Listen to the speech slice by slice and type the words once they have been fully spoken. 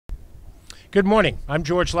Good morning. I'm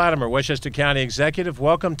George Latimer, Westchester County Executive.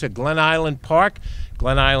 Welcome to Glen Island Park,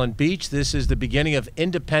 Glen Island Beach. This is the beginning of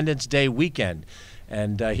Independence Day weekend.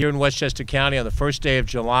 And here in Westchester County on the first day of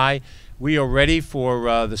July, we are ready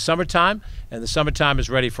for the summertime, and the summertime is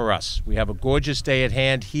ready for us. We have a gorgeous day at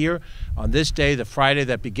hand here on this day, the Friday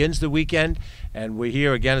that begins the weekend. And we're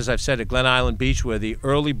here again, as I've said, at Glen Island Beach, where the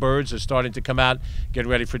early birds are starting to come out,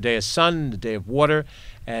 getting ready for a day of sun, a day of water.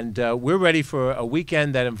 And we're ready for a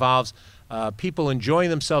weekend that involves people enjoying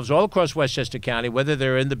themselves all across Westchester County, whether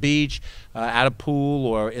they're in the beach, at a pool,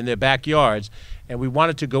 or in their backyards. And we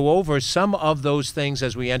wanted to go over some of those things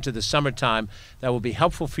as we enter the summertime that will be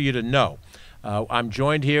helpful for you to know. I'm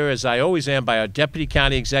joined here, as I always am, by our Deputy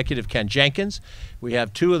County Executive, Ken Jenkins. We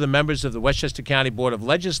have two of the members of the Westchester County Board of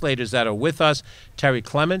Legislators that are with us, Terry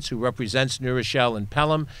Clements, who represents New Rochelle and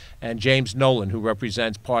Pelham, and James Nolan, who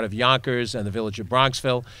represents part of Yonkers and the village of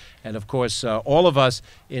Bronxville. And, of course, all of us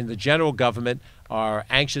in the general government are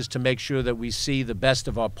anxious to make sure that we see the best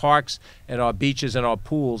of our parks and our beaches and our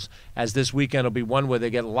pools, as this weekend will be one where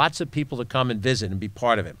they get lots of people to come and visit and be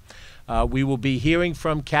part of it. We will be hearing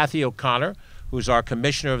from Kathy O'Connor, who's our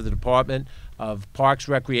Commissioner of the Department of Parks,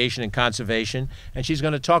 Recreation, and Conservation. And she's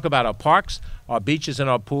going to talk about our parks, our beaches, and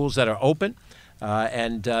our pools that are open,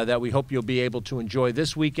 and that we hope you'll be able to enjoy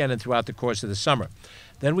this weekend and throughout the course of the summer.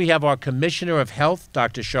 Then we have our Commissioner of Health,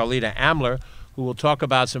 Dr. Charlita Amler, who will talk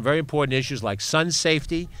about some very important issues like sun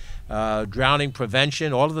safety, drowning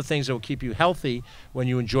prevention, all of the things that will keep you healthy when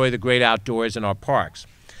you enjoy the great outdoors in our parks.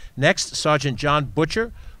 Next, Sergeant John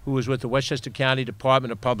Butcher, who is with the Westchester County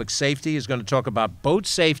Department of Public Safety, is going to talk about boat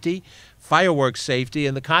safety, fireworks safety,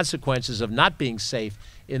 and the consequences of not being safe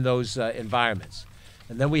in those environments.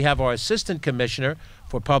 And then we have our Assistant Commissioner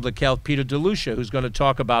for Public Health, Peter DeLucia, who's going to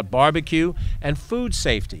talk about barbecue and food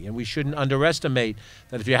safety. And we shouldn't underestimate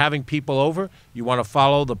that if you're having people over, you want to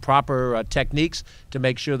follow the proper techniques to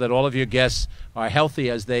make sure that all of your guests are healthy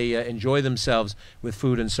as they enjoy themselves with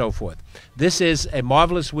food and so forth. This is a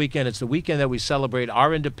marvelous weekend. It's the weekend that we celebrate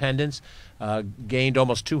our independence, gained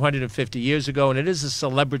almost 250 years ago, and it is a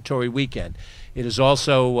celebratory weekend. It is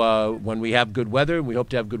also when we have good weather, and we hope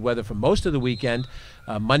to have good weather for most of the weekend.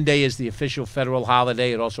 Monday is the official federal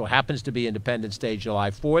holiday. It also happens to be Independence Day,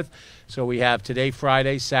 July 4th. So we have today,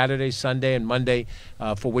 Friday, Saturday, Sunday, and Monday,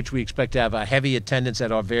 for which we expect to have a heavy attendance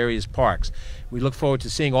at our various parks. We look forward to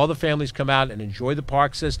seeing all the families come out and enjoy the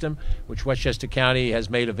park system, which Westchester County has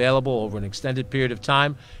made available over an extended period of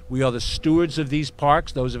time. We are the stewards of these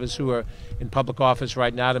parks, those of us who are in public office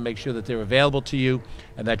right now, to make sure that they're available to you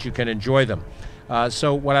and that you can enjoy them.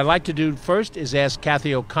 So what I'd like to do first is ask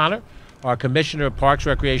Kathy O'Connor, our Commissioner of Parks,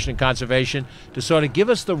 Recreation, and Conservation, to sort of give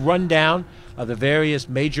us the rundown of the various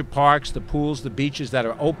major parks, the pools, the beaches that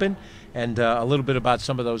are open, and a little bit about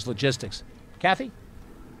some of those logistics. Kathy?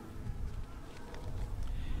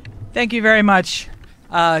 Thank you very much,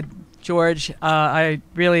 George. I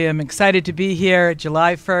really am excited to be here.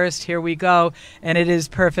 July 1st, here we go, and it is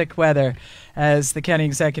perfect weather, as the county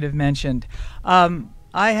executive mentioned.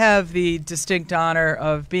 I have the distinct honor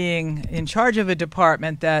of being in charge of a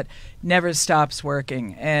department that never stops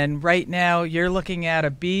working. And right now, you're looking at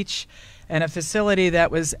a beach and a facility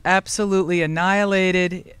that was absolutely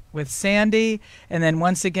annihilated with Sandy, and then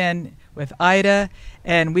once again with Ida,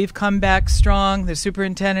 and we've come back strong. The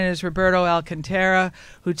superintendent is Roberto Alcantara,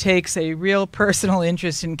 who takes a real personal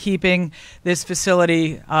interest in keeping this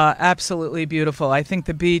facility absolutely beautiful. I think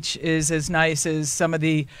the beach is as nice as some of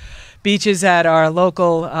the beaches at our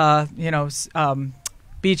local,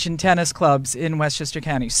 beach and tennis clubs in Westchester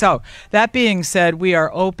County. So that being said, we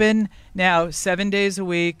are open now 7 days a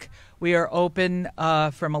week. We are open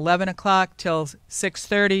from 11 o'clock till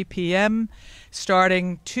 6:30 p.m.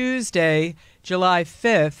 starting Tuesday, July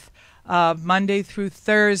 5th, Monday through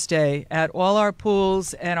Thursday at all our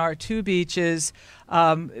pools and our two beaches.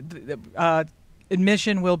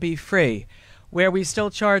 Admission will be free. Where we still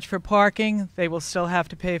charge for parking, they will still have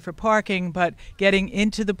to pay for parking, but getting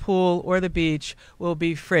into the pool or the beach will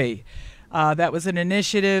be free. That was an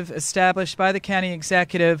initiative established by the county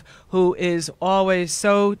executive, who is always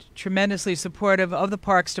so tremendously supportive of the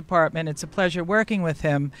Parks Department. It's a pleasure working with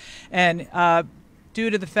him. And due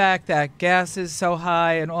to the fact that gas is so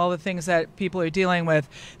high and all the things that people are dealing with,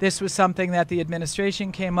 this was something that the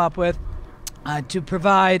administration came up with to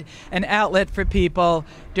provide an outlet for people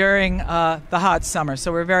during the hot summer.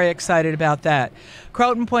 So we're very excited about that.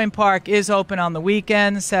 Croton Point Park is open on the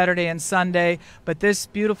weekends, Saturday and Sunday, but this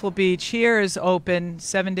beautiful beach here is open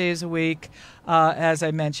 7 days a week, as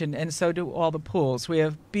I mentioned, and so do all the pools. We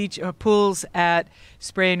have beach pools at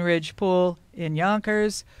Sprain Ridge Pool in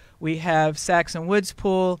Yonkers. We have Saxon Woods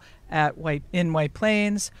Pool at in White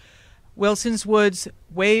Plains. Wilson's Woods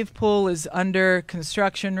wave pool is under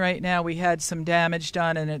construction right now. We had some damage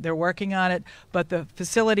done, and they're working on it. But the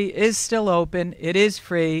facility is still open. It is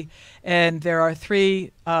free, and there are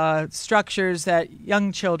 3 structures that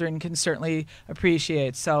young children can certainly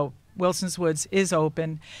appreciate. So Wilson's Woods is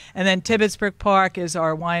open. And then Tibbetsbrook Park is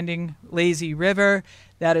our winding lazy river.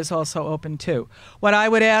 That is also open too. What I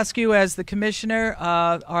would ask you as the commissioner,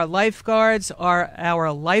 our lifeguards are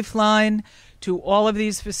our lifeline to all of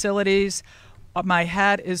these facilities. My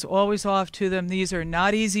hat is always off to them. These are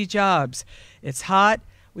not easy jobs. It's hot.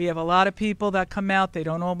 We have a lot of people that come out. They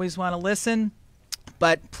don't always want to listen.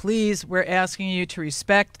 But please, we're asking you to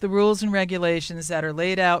respect the rules and regulations that are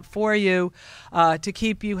laid out for you, to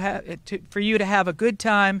keep you for you to have a good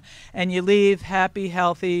time and you leave happy,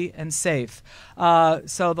 healthy, and safe.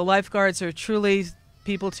 So the lifeguards are truly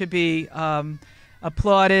people to be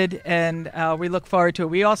applauded, and we look forward to it.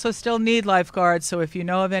 We also still need lifeguards, so if you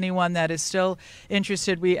know of anyone that is still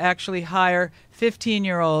interested, we actually hire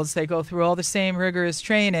 15-year-olds. They go through all the same rigorous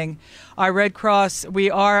training. We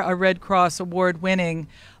are a Red Cross award-winning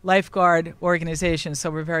lifeguard organization,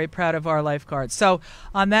 so we're very proud of our lifeguards. So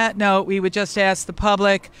on that note, we would just ask the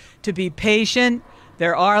public to be patient.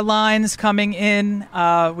 There are lines coming in.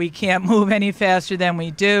 We can't move any faster than we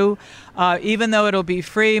do. Even though it'll be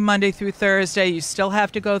free Monday through Thursday, you still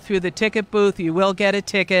have to go through the ticket booth. You will get a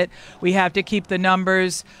ticket. We have to keep the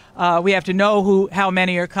numbers. We have to know how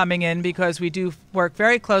many are coming in, because we do work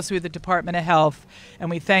very closely with the Department of Health, and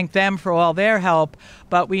we thank them for all their help,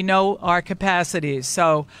 but we know our capacities.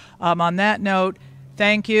 So on that note,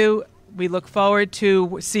 thank you. We look forward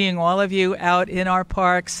to seeing all of you out in our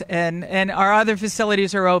parks, and our other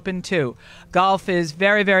facilities are open too. Golf is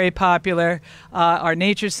very, very popular. Our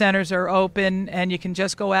nature centers are open, and you can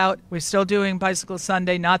just go out. We're still doing Bicycle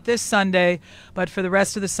Sunday, not this Sunday, but for the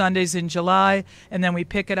rest of the Sundays in July, and then we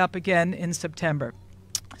pick it up again in September.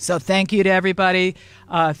 So thank you to everybody.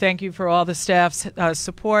 Thank you for all the staff's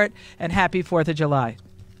support, and happy 4th of July.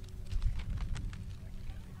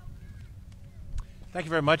 Thank you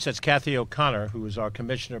very much. That's Kathy O'Connor, who is our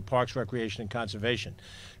Commissioner of Parks, Recreation, and Conservation.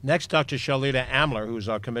 Next, Dr. Charlita Amler, who is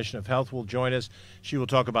our Commissioner of Health, will join us. She will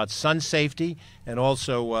talk about sun safety and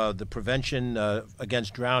also the prevention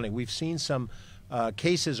against drowning. We've seen some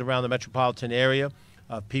cases around the metropolitan area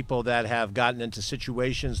of people that have gotten into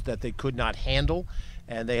situations that they could not handle,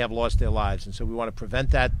 and they have lost their lives. And so we want to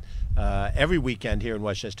prevent that every weekend here in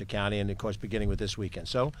Westchester County, and, of course, beginning with this weekend.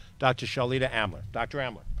 So, Dr. Charlita Amler. Dr.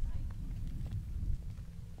 Amler.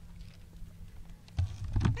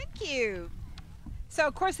 Thank you. So,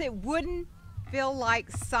 of course, it wouldn't feel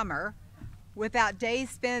like summer without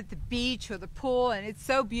days spent at the beach or the pool, and it's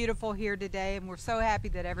so beautiful here today, and we're so happy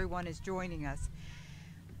that everyone is joining us.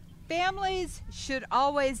 Families should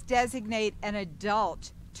always designate an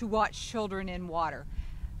adult to watch children in water.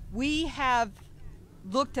 We have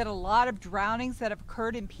looked at a lot of drownings that have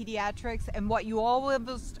occurred in pediatrics, and what you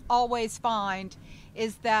always find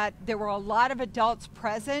is that there were a lot of adults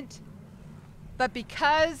present, but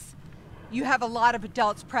because you have a lot of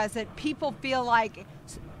adults present, people feel like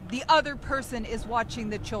the other person is watching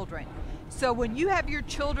the children. So when you have your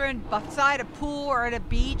children beside a pool or at a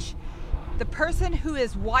beach, the person who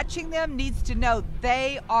is watching them needs to know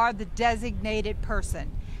they are the designated person.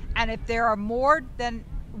 And if there are more than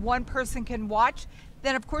one person can watch,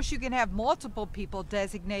 then of course you can have multiple people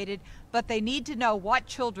designated, but they need to know what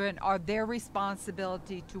children are their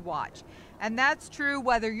responsibility to watch. And that's true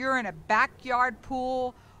whether you're in a backyard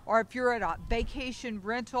pool or if you're at a vacation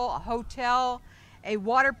rental, a hotel, a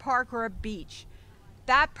water park, or a beach.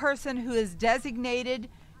 That person who is designated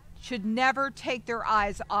should never take their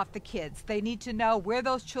eyes off the kids. They need to know where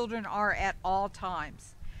those children are at all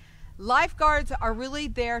times. Lifeguards are really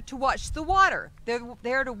there to watch the water. They're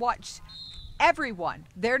there to watch everyone.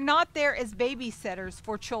 They're not there as babysitters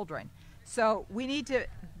for children. So we need to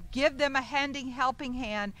give them a helping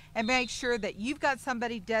hand and make sure that you've got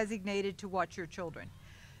somebody designated to watch your children.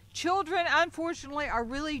 Children, unfortunately, are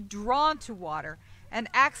really drawn to water, and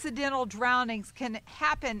accidental drownings can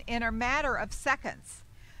happen in a matter of seconds.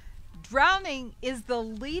 Drowning is the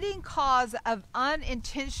leading cause of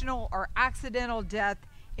unintentional or accidental death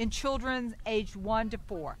in children aged 1 to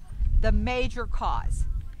 4, the major cause.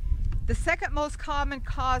 The second most common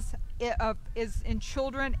cause is in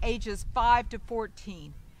children ages 5 to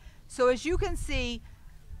 14. So as you can see,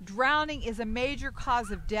 drowning is a major cause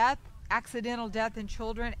of death, accidental death in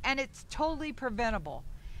children, and it's totally preventable.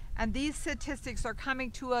 And these statistics are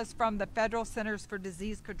coming to us from the Federal Centers for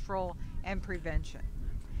Disease Control and Prevention.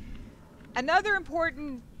 Another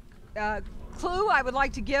important clue I would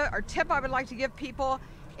like to give, or tip I would like to give people,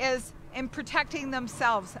 is in protecting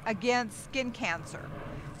themselves against skin cancer.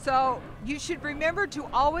 So you should remember to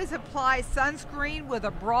always apply sunscreen with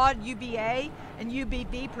a broad UVA and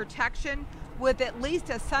UVB protection with at least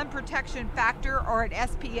a sun protection factor or an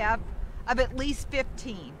SPF of at least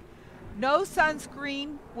 15. No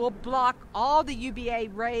sunscreen will block all the UVA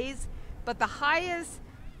rays, but the highest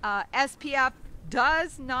SPF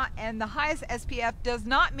does not, and the highest SPF does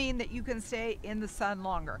not mean that you can stay in the sun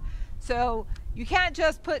longer. So you can't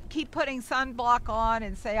just keep putting sunblock on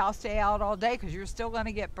and say I'll stay out all day, because you're still going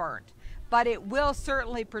to get burnt. But it will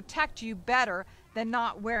certainly protect you better than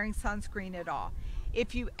not wearing sunscreen at all.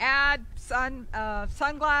 If you add sunglasses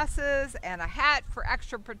and a hat for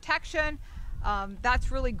extra protection,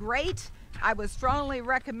 that's really great. I would strongly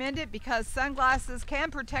recommend it because sunglasses can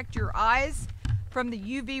protect your eyes from the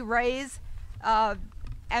UV rays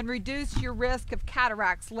and reduce your risk of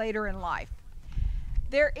cataracts later in life.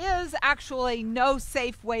 There is actually no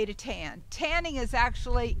safe way to tan. Tanning is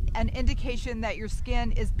actually an indication that your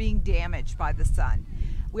skin is being damaged by the sun.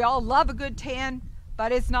 We all love a good tan,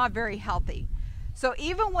 but it's not very healthy. So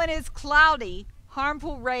even when it's cloudy,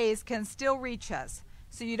 harmful rays can still reach us.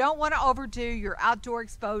 So you don't want to overdo your outdoor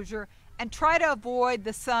exposure and try to avoid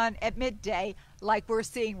the sun at midday like we're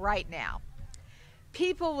seeing right now.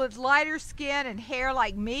 People with lighter skin and hair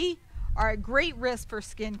like me are at great risk for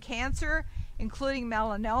skin cancer, including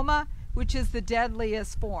melanoma, which is the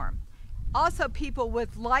deadliest form. Also, people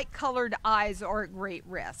with light-colored eyes are at great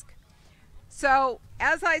risk. So,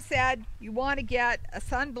 as I said, you want to get a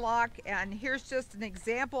sunblock, and here's just an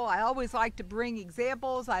example. I always like to bring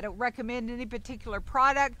examples. I don't recommend any particular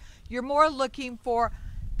product. You're more looking for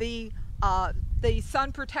the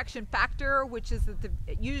sun protection factor, which is that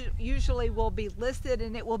usually will be listed,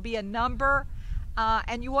 and it will be a number,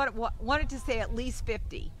 and you want it to say at least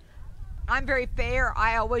 50. I'm very fair.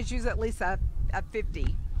 I always use at least a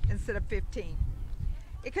 50 instead of 15.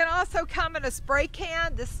 It can also come in a spray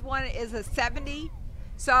can. This one is a 70.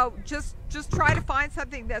 So just try to find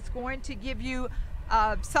something that's going to give you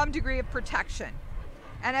some degree of protection.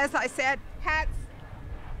 And as I said, hats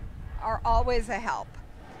are always a help.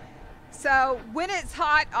 So when it's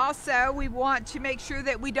hot also, we want to make sure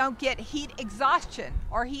that we don't get heat exhaustion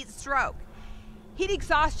or heat stroke. Heat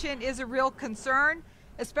exhaustion is a real concern,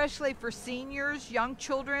 especially for seniors, young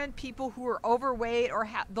children, people who are overweight, or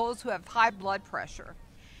those who have high blood pressure.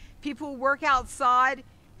 People who work outside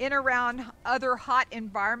in around other hot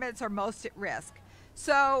environments are most at risk.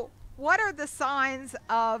 So what are the signs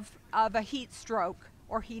of a heat stroke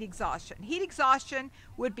or heat exhaustion? Heat exhaustion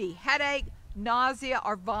would be headache, nausea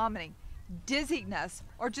or vomiting, dizziness,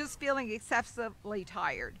 or just feeling excessively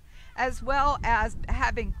tired, as well as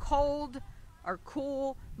having cold or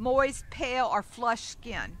cool, moist, pale, or flushed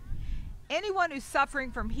skin. Anyone who's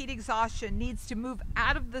suffering from heat exhaustion needs to move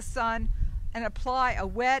out of the sun and apply a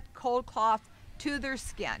wet, cold cloth to their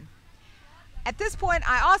skin. At this point,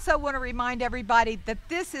 I also want to remind everybody that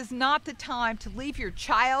this is not the time to leave your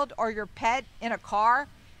child or your pet in a car,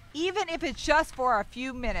 even if it's just for a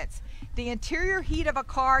few minutes. The interior heat of a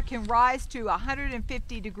car can rise to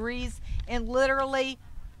 150 degrees in literally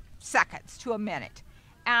seconds to a minute.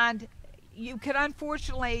 And you could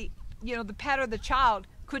unfortunately, the pet or the child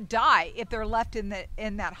could die if they're left in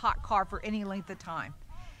that hot car for any length of time.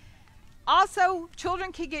 Also,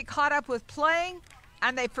 children can get caught up with playing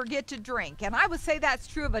and they forget to drink. And I would say that's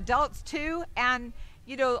true of adults too. And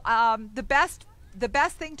the best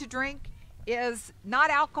thing to drink is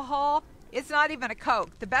not alcohol. It's not even a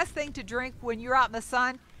Coke. The best thing to drink when you're out in the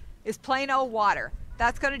sun is plain old water.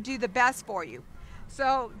 That's going to do the best for you.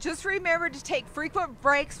 So just remember to take frequent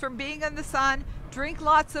breaks from being in the sun, drink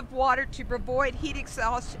lots of water to avoid heat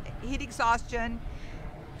exhaustion,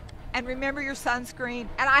 and remember your sunscreen.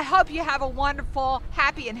 And I hope you have a wonderful,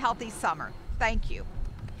 happy, and healthy summer. Thank you.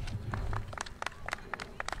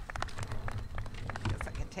 Guess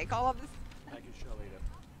I can take all of this. Thank you, Shalita.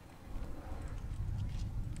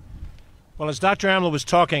 Well, as Dr. Amler was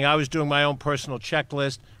talking, I was doing my own personal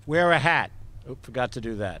checklist. Wear a hat. Oh, forgot to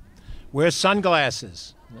do that. Wear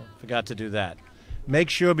sunglasses. Forgot to do that. Make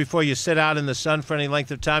sure before you sit out in the sun for any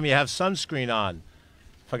length of time you have sunscreen on.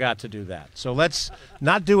 Forgot to do that. So let's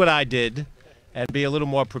not do what I did and be a little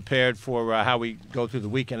more prepared for how we go through the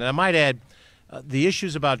weekend. And I might add, the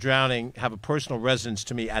issues about drowning have a personal resonance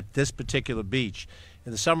to me at this particular beach.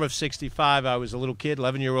 In the summer of '65, I was a little kid,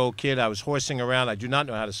 11-year-old kid. I was horsing around. I do not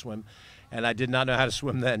know how to swim, and I did not know how to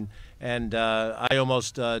swim then. And I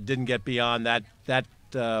almost didn't get beyond that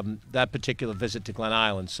particular visit to Glen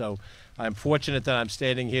Island. So I'm fortunate that I'm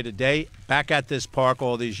standing here today, back at this park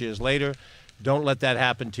all these years later. Don't let that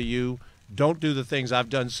happen to you. don't do the things I've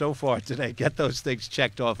done so far today. Get those things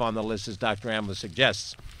checked off on the list, as Dr. Amler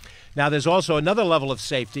suggests. Now, there's also another level of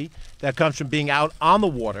safety that comes from being out on the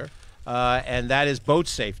water, and that is boat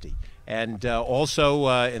safety. And also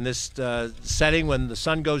in this setting, when the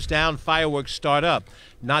sun goes down, fireworks start up.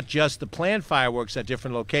 Not just the planned fireworks at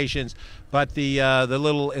different locations, but the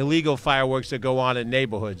little illegal fireworks that go on in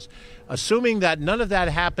neighborhoods. Assuming that none of that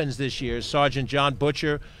happens this year, Sergeant John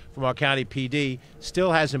Butcher from our county PD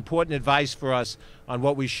still has important advice for us on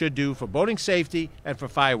what we should do for boating safety and for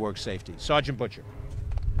fireworks safety. Sergeant Butcher.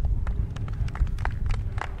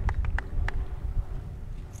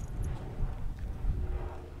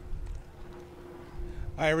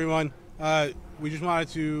 Hi, everyone. We just wanted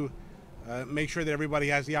to make sure that everybody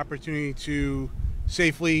has the opportunity to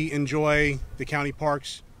safely enjoy the county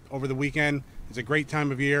parks over the weekend. It's a great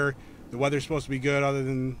time of year. The weather's supposed to be good other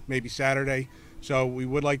than maybe Saturday. So we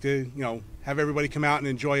would like to, have everybody come out and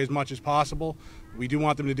enjoy as much as possible. We do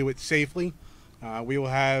want them to do it safely. We will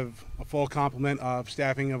have a full complement of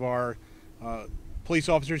staffing of our police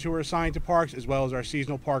officers who are assigned to parks, as well as our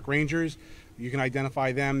seasonal park rangers. You can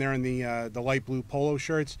identify them. They're in the light blue polo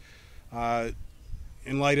shirts.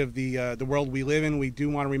 In light of the world we live in, we do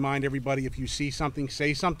want to remind everybody, if you see something,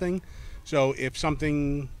 say something. So if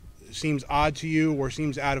something seems odd to you or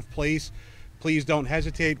seems out of place, please don't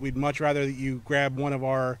hesitate. We'd much rather that you grab one of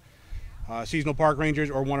our seasonal park rangers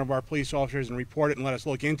or one of our police officers and report it and let us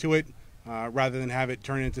look into it, rather than have it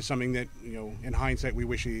turn into something that, in hindsight, we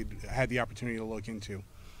wish we'd had the opportunity to look into.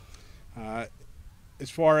 As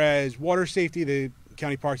far as water safety, the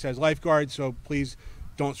county parks has lifeguards, so please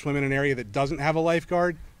don't swim in an area that doesn't have a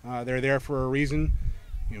lifeguard. They're there for a reason.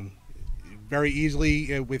 Very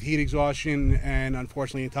easily, with heat exhaustion and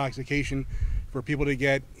unfortunately intoxication, for people to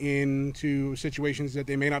get into situations that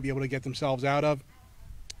they may not be able to get themselves out of.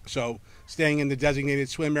 So staying in the designated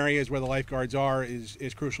swim areas where the lifeguards are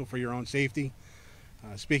is crucial for your own safety.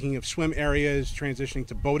 Speaking of swim areas, transitioning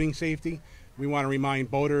to boating safety, we want to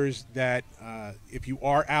remind boaters that if you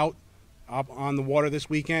are out up on the water this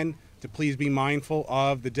weekend, to please be mindful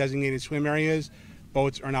of the designated swim areas.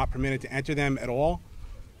 Boats are not permitted to enter them at all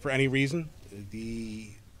for any reason. The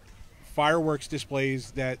fireworks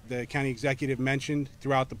displays that the county executive mentioned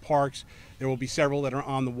throughout the parks, there will be several that are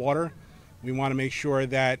on the water. We want to make sure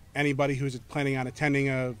that anybody who's planning on attending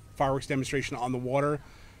a fireworks demonstration on the water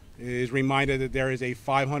is reminded that there is a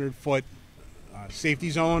 500-foot safety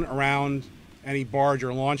zone around any barge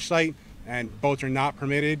or launch site, and boats are not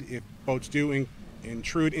permitted. If boats do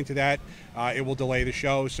intrude into that, it will delay the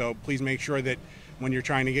show. So please make sure that when you're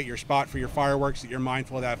trying to get your spot for your fireworks, that you're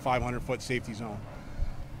mindful of that 500-foot safety zone.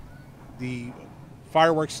 The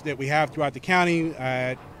fireworks that we have throughout the county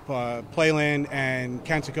at Playland and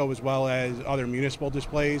Kensico, as well as other municipal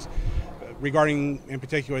displays. Regarding, in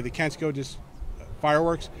particular, the Kensico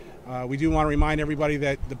fireworks, we do want to remind everybody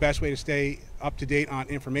that the best way to stay up to date on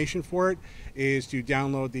information for it is to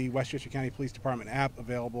download the Westchester County Police Department app,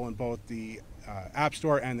 available in both the App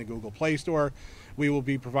Store and the Google Play Store. We will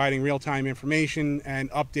be providing real-time information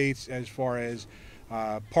and updates as far as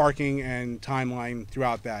parking and timeline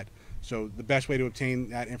throughout that. So the best way to obtain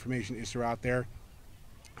that information is throughout there.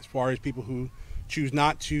 As far as people who choose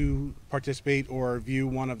not to participate or view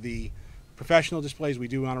one of the professional displays, we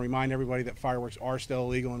do want to remind everybody that fireworks are still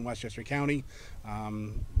illegal in Westchester County.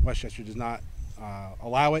 Westchester does not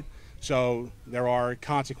allow it, so there are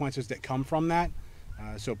consequences that come from that.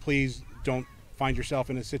 So please don't find yourself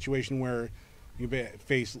in a situation where you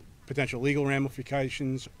face potential legal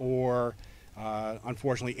ramifications or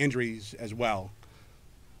unfortunately injuries as well.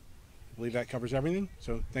 I believe that covers everything,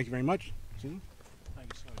 so thank you very much.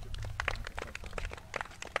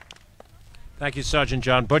 Thank you, Sergeant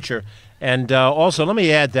John Butcher. And also, let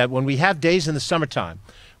me add that when we have days in the summertime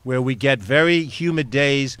where we get very humid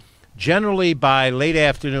days, generally by late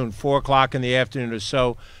afternoon, 4 o'clock in the afternoon or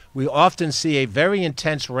so, we often see a very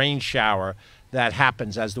intense rain shower that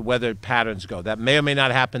happens as the weather patterns go. That may or may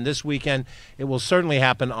not happen this weekend. It will certainly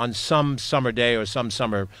happen on some summer day or some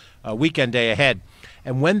summer weekend day ahead.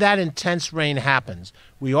 And when that intense rain happens,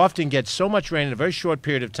 we often get so much rain in a very short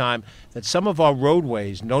period of time that some of our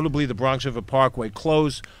roadways, notably the Bronx River Parkway,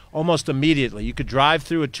 close almost immediately. You could drive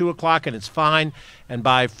through at 2 o'clock and it's fine, and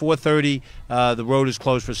by 4:30, the road is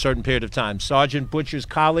closed for a certain period of time. Sergeant Butcher's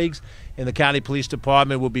colleagues in the County Police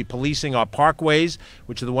Department will be policing our parkways,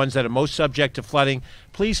 which are the ones that are most subject to flooding.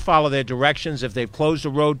 Please follow their directions. If they've closed a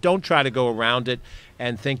road, don't try to go around it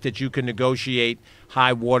and think that you can negotiate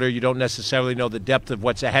high water. You don't necessarily know the depth of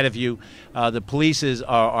what's ahead of you. The police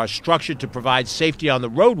are structured to provide safety on the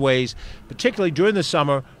roadways, particularly during the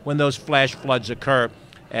summer when those flash floods occur.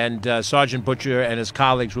 and Sergeant Butcher and his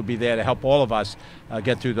colleagues will be there to help all of us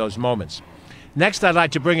get through those moments. Next, I'd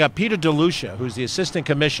like to bring up Peter DeLucia, who's the Assistant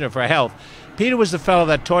Commissioner for Health. Peter was the fellow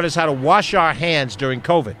that taught us how to wash our hands during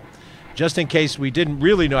COVID. Just in case we didn't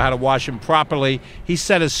really know how to wash them properly, he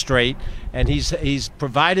set us straight, and he's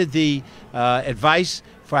provided the advice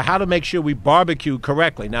for how to make sure we barbecue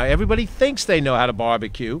correctly. Now, everybody thinks they know how to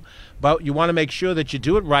barbecue, but you want to make sure that you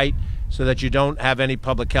do it right so that you don't have any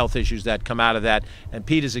public health issues that come out of that. And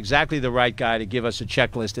Pete is exactly the right guy to give us a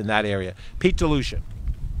checklist in that area. Pete DeLucia.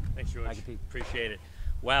 Thanks, George. Appreciate it.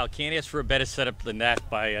 Wow, can't ask for a better setup than that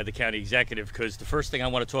by the county executive, because the first thing I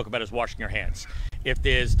want to talk about is washing your hands. If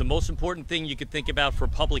there's the most important thing you could think about for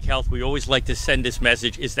public health, we always like to send this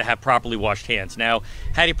message, is to have properly washed hands. Now,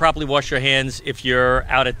 how do you properly wash your hands if you're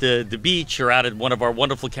out at the beach or out at one of our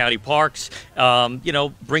wonderful county parks? You know,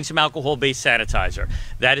 bring some alcohol-based sanitizer.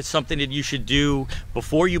 That is something that you should do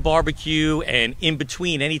before you barbecue and in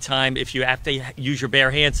between anytime if you have to use your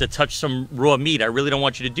bare hands to touch some raw meat. I really don't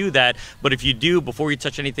want you to do that, but if you do, before you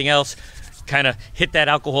touch anything else, kind of hit that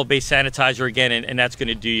alcohol-based sanitizer again, and that's going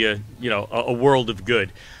to do you, a world of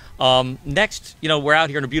good. Next, we're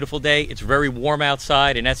out here on a beautiful day. It's very warm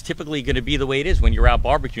outside, and that's typically going to be the way it is when you're out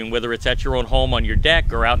barbecuing, whether it's at your own home on your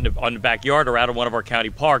deck or out on the backyard or out in one of our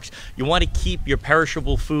county parks. You want to keep your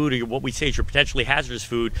perishable food, or what we say is your potentially hazardous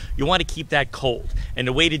food, you want to keep that cold. And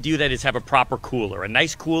the way to do that is have a proper cooler, a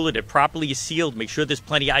nice cooler that properly is sealed. Make sure there's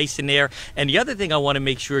plenty of ice in there. And the other thing I want to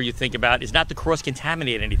make sure you think about is not to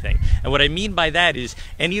cross-contaminate anything. And what I mean by that is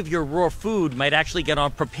any of your raw food might actually get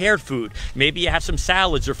on prepared food. Maybe you have some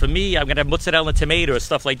salads, or for me, I'm going to have mozzarella and tomato or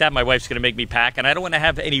stuff like that my wife's going to make me pack, and I don't want to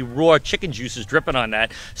have any raw chicken juices dripping on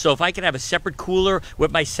that. So if I can have a separate cooler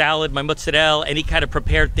with my salad, my mozzarella, any kind of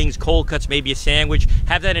prepared things, cold cuts, maybe a sandwich,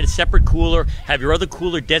 have that in a separate cooler. Have your other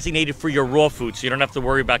cooler designated for your raw food so you don't have to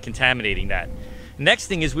worry about contaminating that. Next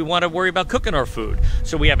thing is we want to worry about cooking our food.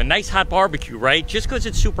 So we have a nice hot barbecue, right? Just because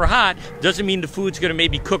it's super hot doesn't mean the food's going to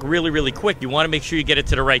maybe cook really, really quick. You want to make sure you get it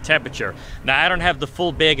to the right temperature. Now, I don't have the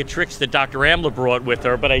full bag of tricks that Dr. Amler brought with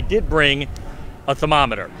her, but I did bring a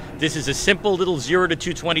thermometer. This is a simple little 0 to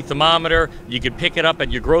 220 thermometer. You can pick it up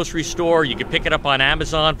at your grocery store. You can pick it up on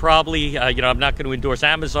Amazon probably. I'm not going to endorse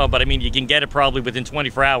Amazon, but I mean, you can get it probably within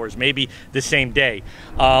 24 hours, maybe the same day.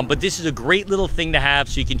 But this is a great little thing to have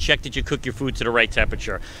so you can check that you cook your food to the right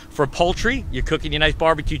temperature. For poultry, you're cooking your nice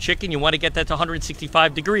barbecue chicken, you want to get that to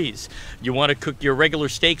 165 degrees. You want to cook your regular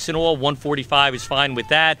steaks and all, 145 is fine with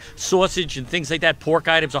that. Sausage and things like that, pork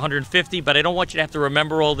items, 150, but I don't want you to have to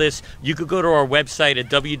remember all this. You could go to our website at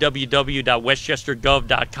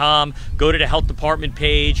www.westchestergov.com, go to the health department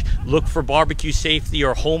page, look for barbecue safety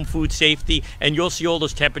or home food safety, and you'll see all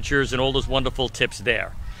those temperatures and all those wonderful tips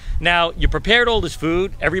there. Now, you prepared all this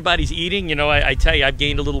food, everybody's eating. I tell you, I've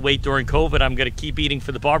gained a little weight during COVID. I'm going to keep eating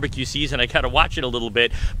for the barbecue season. I got to watch it a little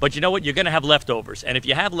bit. But you know what? You're going to have leftovers. And if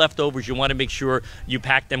you have leftovers, you want to make sure you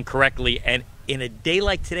pack them correctly. And in a day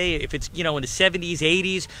like today, if it's, in the 70s,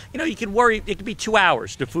 80s, you can worry. It could be 2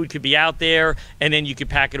 hours. The food could be out there, and then you can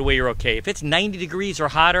pack it away. You're okay. If it's 90 degrees or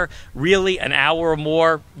hotter, really an hour or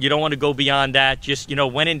more, you don't want to go beyond that. Just,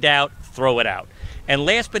 when in doubt, throw it out. And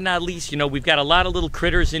last but not least, we've got a lot of little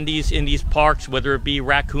critters in these parks, whether it be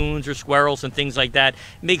raccoons or squirrels and things like that.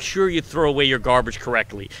 Make sure you throw away your garbage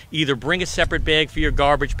correctly. Either bring a separate bag for your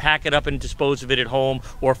garbage, pack it up and dispose of it at home,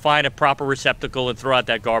 or find a proper receptacle and throw out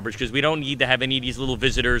that garbage, because we don't need to have any of these little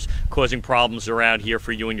visitors causing problems around here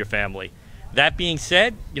for you and your family. That being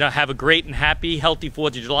said, have a great and happy, healthy 4th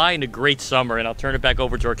of July and a great summer, and I'll turn it back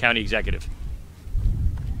over to our county executive.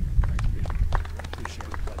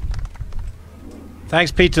 Thanks,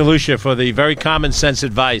 Pete DeLucia, for the very common sense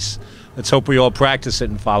advice. Let's hope we all practice it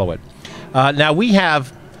and follow it. Now, we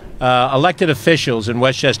have elected officials in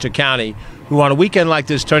Westchester County who on a weekend like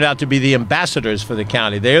this turn out to be the ambassadors for the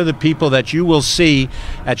county. They are the people that you will see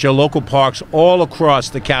at your local parks all across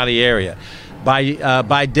the county area.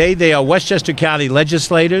 By day, they are Westchester County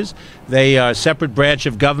legislators. They are a separate branch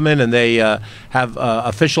of government, and they have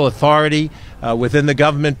official authority within the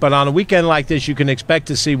government. But on a weekend like this, you can expect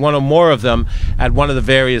to see one or more of them at one of the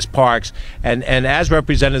various parks. And as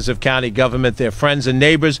representatives of county government, they're friends and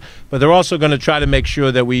neighbors, but they're also going to try to make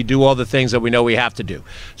sure that we do all the things that we know we have to do.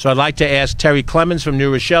 So I'd like to ask Terry Clemens from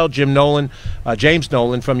New Rochelle, James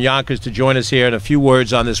Nolan from Yonkers to join us here in a few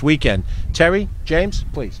words on this weekend. Terry, James,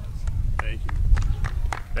 please.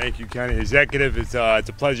 Thank you, County Executive. It's a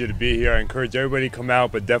pleasure to be here. I encourage everybody to come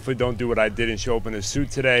out, but definitely don't do what I did and show up in a suit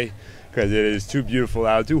today, because it is too beautiful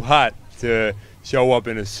out, too hot to show up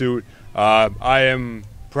in a suit. I am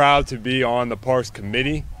proud to be on the Parks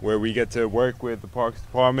Committee, where we get to work with the Parks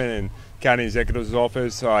Department and County Executive's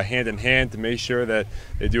Office hand in hand to make sure that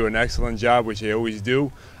they do an excellent job, which they always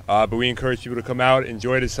do. But we encourage people to come out,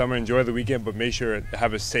 enjoy the summer, enjoy the weekend, but make sure to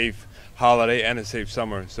have a safe holiday and a safe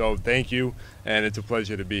summer. So thank you, and it's a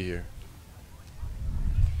pleasure to be here.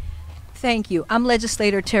 Thank you. I'm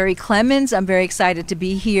Legislator Terry Clemens. I'm very excited to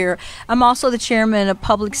be here. I'm also the chairman of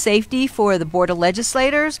public safety for the Board of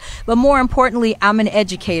Legislators, but more importantly, I'm an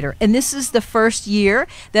educator. And this is the first year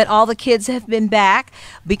that all the kids have been back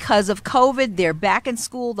because of COVID. They're back in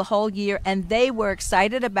school the whole year, and they were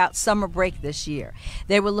excited about summer break this year.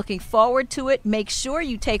 They were looking forward to it. Make sure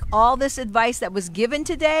you take all this advice that was given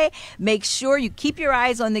today. Make sure you keep your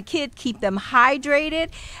eyes on the kid, keep them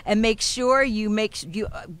hydrated, and make sure you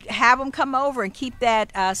have them come over and keep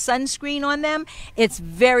that sunscreen on them. It's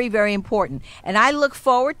very, very important. And I look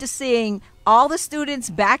forward to seeing all the students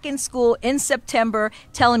back in school in September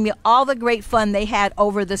telling me all the great fun they had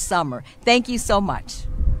over the summer. Thank you so much.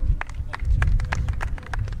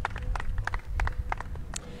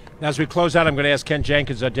 Now, as we close out, I'm going to ask Ken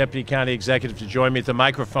Jenkins, our Deputy County Executive, to join me at the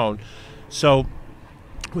microphone. So,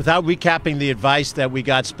 without recapping the advice that we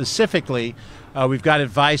got specifically, we've got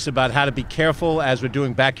advice about how to be careful as we're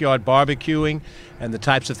doing backyard barbecuing and the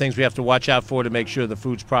types of things we have to watch out for to make sure the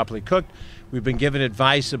food's properly cooked. We've been given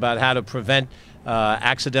advice about how to prevent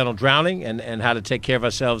accidental drowning and how to take care of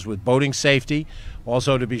ourselves with boating safety.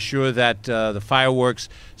 Also, to be sure that the fireworks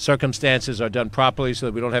circumstances are done properly so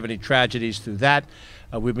that we don't have any tragedies through that.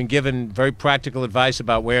 We've been given very practical advice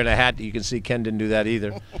about wearing a hat. You can see Ken didn't do that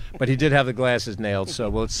either, but he did have the glasses nailed, so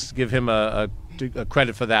let's give him a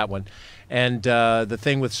credit for that one. And the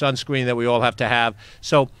thing with sunscreen that we all have to have.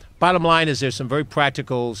 So bottom line is there's some very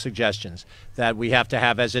practical suggestions that we have to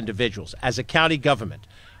have as individuals. As a county government,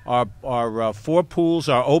 our 4 pools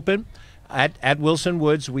are open. At Wilson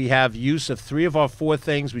Woods, we have use of 3 of our 4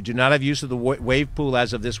 things. We do not have use of the wave pool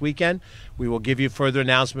as of this weekend. We will give you further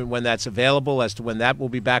announcement when that's available as to when that will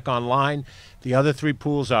be back online. The other 3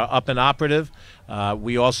 pools are up and operative.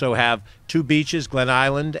 We also have 2 beaches, Glen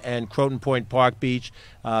Island and Croton Point Park Beach.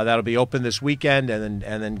 That'll be open this weekend, and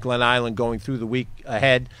then Glen Island going through the week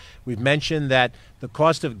ahead. We've mentioned that the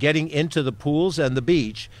cost of getting into the pools and the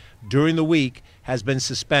beach during the week has been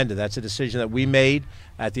suspended. That's a decision that we made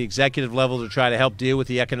at the executive level to try to help deal with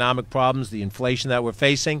the economic problems, the inflation that we're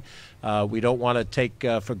facing. We don't want to take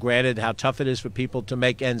for granted how tough it is for people to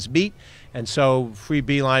make ends meet. And so free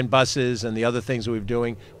Beeline buses and the other things that we're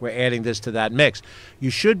doing, we're adding this to that mix.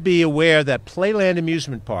 You should be aware that Playland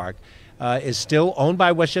Amusement Park is still owned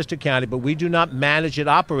by Westchester County, but we do not manage it,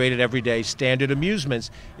 operate it every day. Standard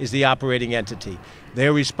Amusements is the operating entity.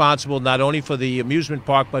 They're responsible not only for the amusement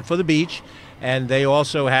park, but for the beach. And they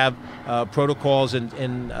also have protocols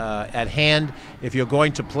at hand. If you're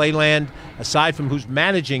going to Playland, aside from who's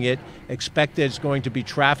managing it, expect there's going to be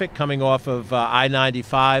traffic coming off of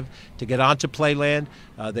I-95 to get onto Playland.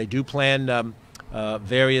 They do plan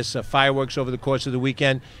various fireworks over the course of the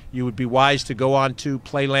weekend. You would be wise to go on to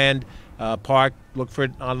Playland Park, look for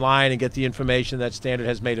it online and get the information that Standard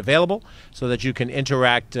has made available so that you can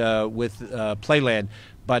interact with Playland.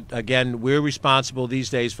 But again, we're responsible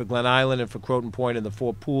these days for Glen Island and for Croton Point and the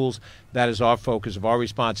 4 pools. That is our focus of our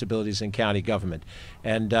responsibilities in county government.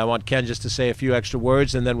 And I want Ken just to say a few extra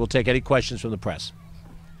words, and then we'll take any questions from the press.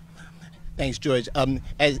 Thanks, George.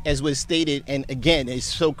 As was stated, and again, it's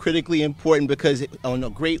so critically important because on a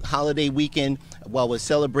great holiday weekend, while we're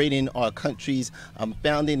celebrating our country's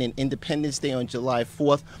founding and Independence Day on July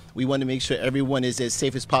 4th, we want to make sure everyone is as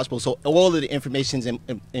safe as possible. So all of the information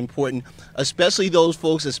is important, especially those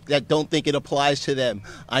folks that don't think it applies to them.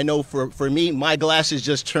 I know for me, my glasses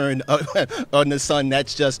just turned on the sun.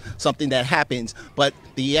 That's just something that happens. But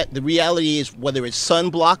the reality is, whether it's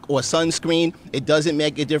sunblock or sunscreen, it doesn't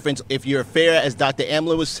make a difference. If you're fair, as Dr.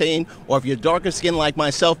 Amler was saying, or if you're darker skinned like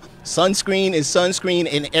myself, sunscreen is sunscreen,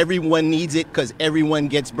 and everyone needs it because everyone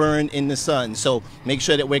gets burned in the sun. So make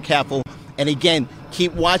sure that we're careful. And again,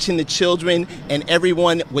 keep watching the children and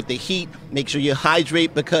everyone with the heat. Make sure you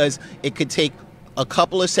hydrate because it could take a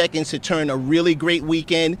couple of seconds to turn a really great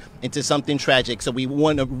weekend into something tragic. So we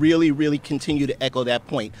want to really, really continue to echo that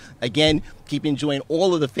point. Again, keep enjoying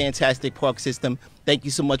all of the fantastic park system. Thank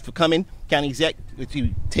you so much for coming. County Exec, if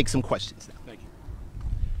you take some questions now. Thank you.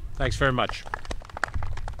 Thanks very much.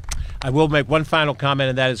 I will make one final comment,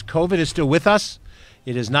 and that is COVID is still with us.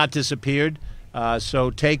 It has not disappeared.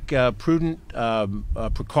 So take prudent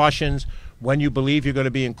precautions when you believe you're going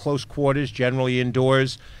to be in close quarters, generally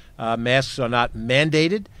indoors. Masks are not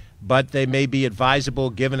mandated, but they may be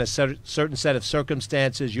advisable given a certain set of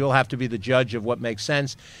circumstances. You'll have to be the judge of what makes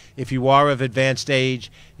sense. If you are of advanced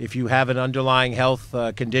age, if you have an underlying health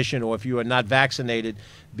condition, or if you are not vaccinated,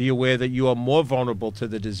 be aware that you are more vulnerable to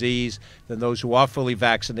the disease than those who are fully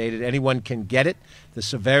vaccinated. Anyone can get it. The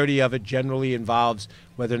severity of it generally involves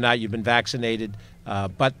whether or not you've been vaccinated.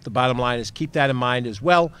 But the bottom line is keep that in mind as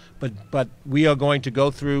well. But we are going to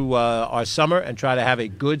go through our summer and try to have a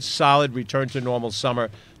good, solid return to normal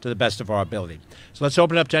summer to the best of our ability. So let's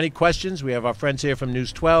open up to any questions. We have our friends here from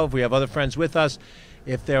News 12. We have other friends with us.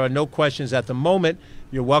 If there are no questions at the moment,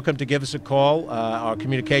 you're welcome to give us a call. Our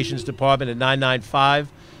communications department at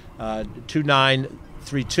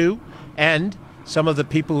 995-2932. And some of the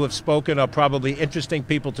people who have spoken are probably interesting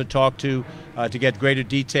people to talk to get greater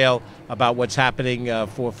detail about what's happening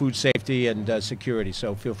for food safety and security.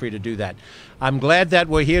 So feel free to do that. I'm glad that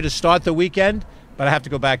we're here to start the weekend, but I have to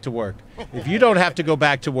go back to work. If you don't have to go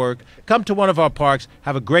back to work, come to one of our parks.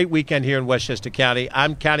 Have a great weekend here in Westchester County.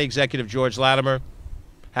 I'm County Executive George Latimer.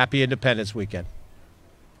 Happy Independence Weekend.